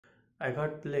I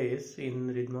got place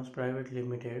in Rhythmos Private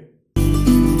Limited.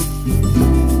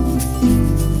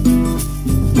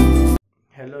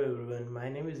 Hello everyone, my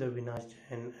name is Avinash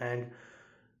Jain and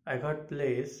I got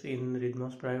place in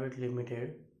Rhythmos Private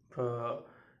Limited,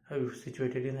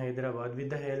 situated in Hyderabad,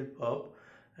 with the help of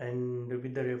and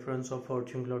with the reference of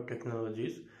Fortune Cloud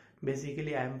Technologies.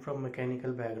 Basically, I am from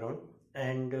mechanical background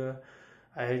and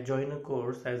I joined a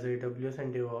course as AWS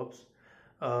and DevOps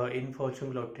in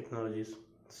Fortune Cloud Technologies.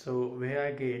 So where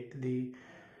I get the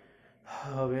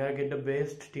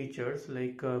best teachers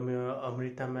like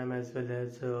Amrita ma'am as well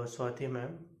as Swati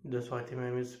ma'am. The Swati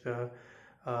ma'am is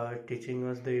teaching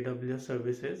us the AWS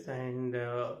services, and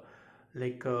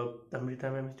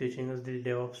Amrita ma'am is teaching us the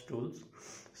DevOps tools.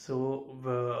 So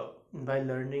by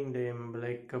learning them,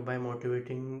 by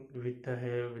motivating with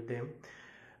them,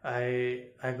 I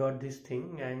got this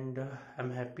thing, and I'm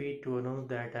happy to announce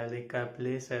that I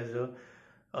place as a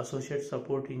associate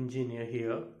support engineer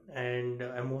here, and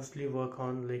I mostly work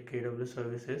on like AWS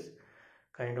services,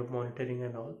 kind of monitoring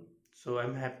and all. So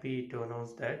I'm happy to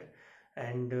announce that.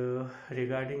 And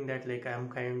regarding that, like I'm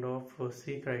kind of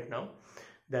sick right now.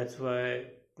 That's why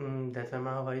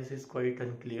my voice is quite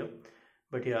unclear.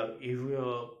 But yeah, if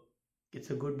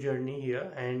it's a good journey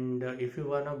here, and if you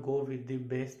wanna go with the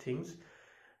best things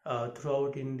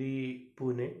throughout in the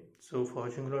Pune, so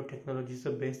Fortune Cloud Technology is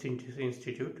the best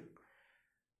institute.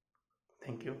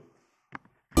 Thank you.